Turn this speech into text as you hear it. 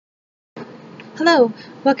Hello,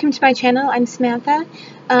 welcome to my channel. I'm Samantha.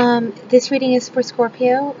 This reading is for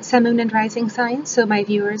Scorpio, Sun, Moon, and Rising signs. So my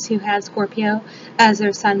viewers who had Scorpio as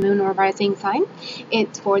their Sun, Moon, or Rising sign.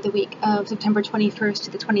 It's for the week of September 21st to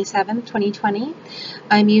the 27th, 2020.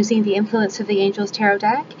 I'm using the Influence of the Angels Tarot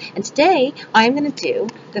deck. And today I'm going to do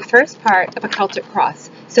the first part of a Celtic cross.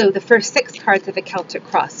 So the first 6 cards of a Celtic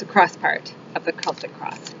cross, the cross part of the Celtic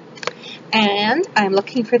cross. And I'm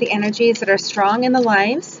looking for the energies that are strong in the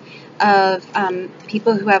lives of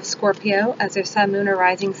people who have Scorpio as their Sun, Moon, or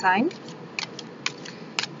Rising sign.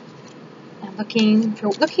 I'm looking for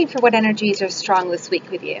what energies are strong this week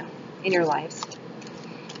with you in your lives.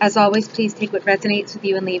 As always, please take what resonates with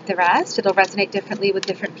you and leave the rest. It'll resonate differently with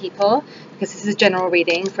different people because this is a general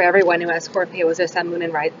reading for everyone who has Scorpio as their Sun, Moon,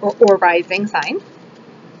 and or Rising sign.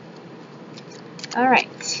 All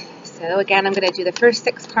right. So again, I'm going to do the first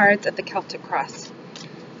 6 cards of the Celtic cross.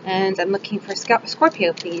 And I'm looking for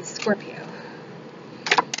Scorpio, please. Scorpio.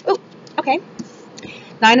 Oh, okay.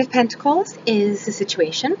 9 of Pentacles is the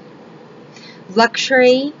situation.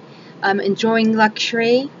 Luxury, enjoying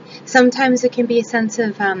luxury. Sometimes it can be a sense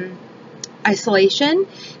of isolation,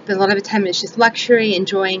 but a lot of the time it's just luxury,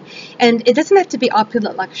 enjoying. And it doesn't have to be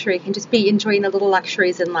opulent luxury. It can just be enjoying the little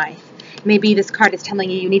luxuries in life. Maybe this card is telling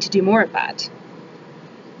you need to do more of that.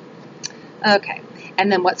 Okay,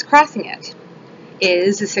 and then what's crossing it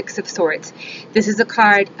is the 6 of Swords. This is a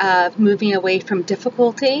card of moving away from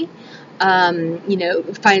difficulty, you know,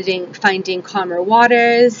 finding calmer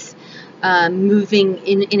waters, moving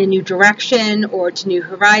in a new direction or to new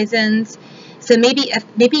horizons. So maybe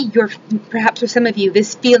perhaps for some of you,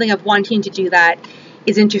 this feeling of wanting to do that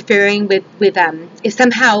is interfering is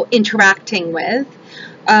somehow interacting with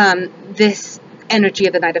this energy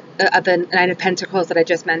of the Nine of Pentacles that I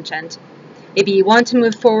just mentioned. Maybe you want to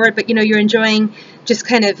move forward, but you're enjoying just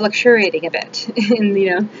kind of luxuriating a bit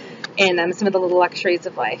in some of the little luxuries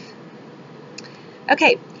of life.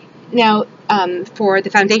 Okay, now for the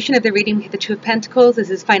foundation of the reading, we have the 2 of Pentacles. This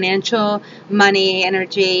is financial, money,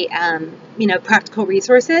 energy, practical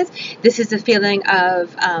resources. This is a feeling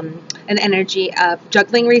of an energy of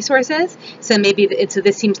juggling resources. So maybe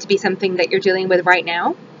this seems to be something that you're dealing with right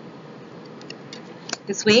now,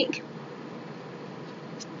 this week.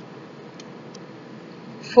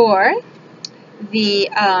 For the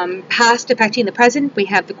past affecting the present, we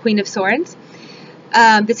have the Queen of Swords.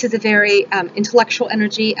 This is a very intellectual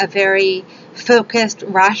energy, a very focused,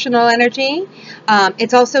 rational energy.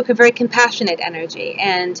 It's also a very compassionate energy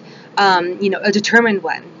and, a determined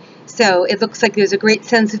one. So it looks like there's a great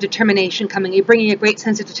sense of determination coming. You're bringing a great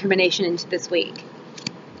sense of determination into this week.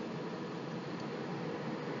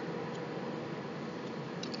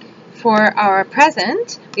 For our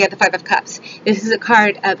present, we have the 5 of Cups. This is a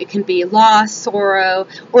card of, it can be loss, sorrow,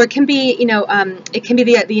 or it can be,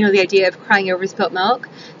 the idea of crying over spilled milk.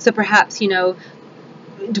 So perhaps,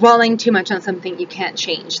 dwelling too much on something you can't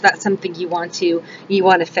change. That's something you want to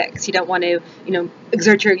fix. You don't want to, you don't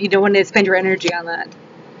want to spend your energy on that.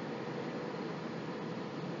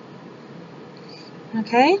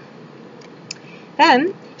 Okay.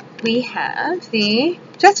 Then we have the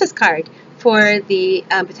Justice card for the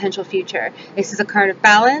potential future. This is a card of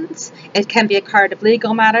balance. It can be a card of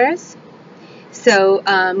legal matters. So,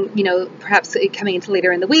 perhaps coming into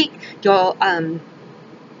later in the week, you'll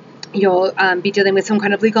be dealing with some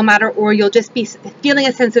kind of legal matter, or you'll just be feeling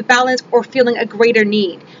a sense of balance or feeling a greater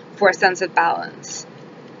need for a sense of balance.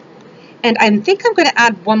 And I think I'm going to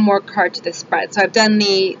add one more card to this spread. So I've done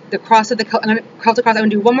the cross of the Celtic cross. I'm going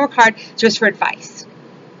to do one more card just for advice.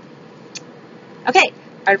 Okay.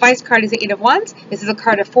 Our advice card is the 8 of Wands. This is a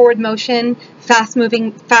card of forward motion,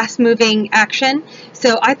 fast-moving action.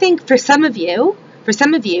 So I think for some of you,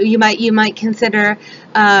 you might consider,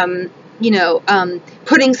 putting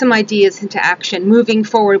some ideas into action, moving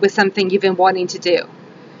forward with something you've been wanting to do,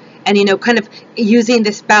 and kind of using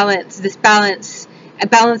a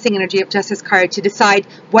balancing energy of Justice card to decide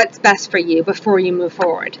what's best for you before you move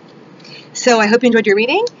forward. So I hope you enjoyed your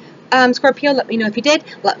reading. Scorpio, let me know if you did.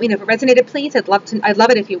 Let me know if it resonated, please. I'd love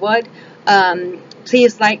it if you would.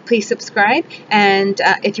 Please like, please subscribe, and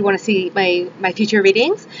if you want to see my future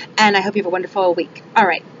readings. And I hope you have a wonderful week. All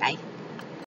right, bye.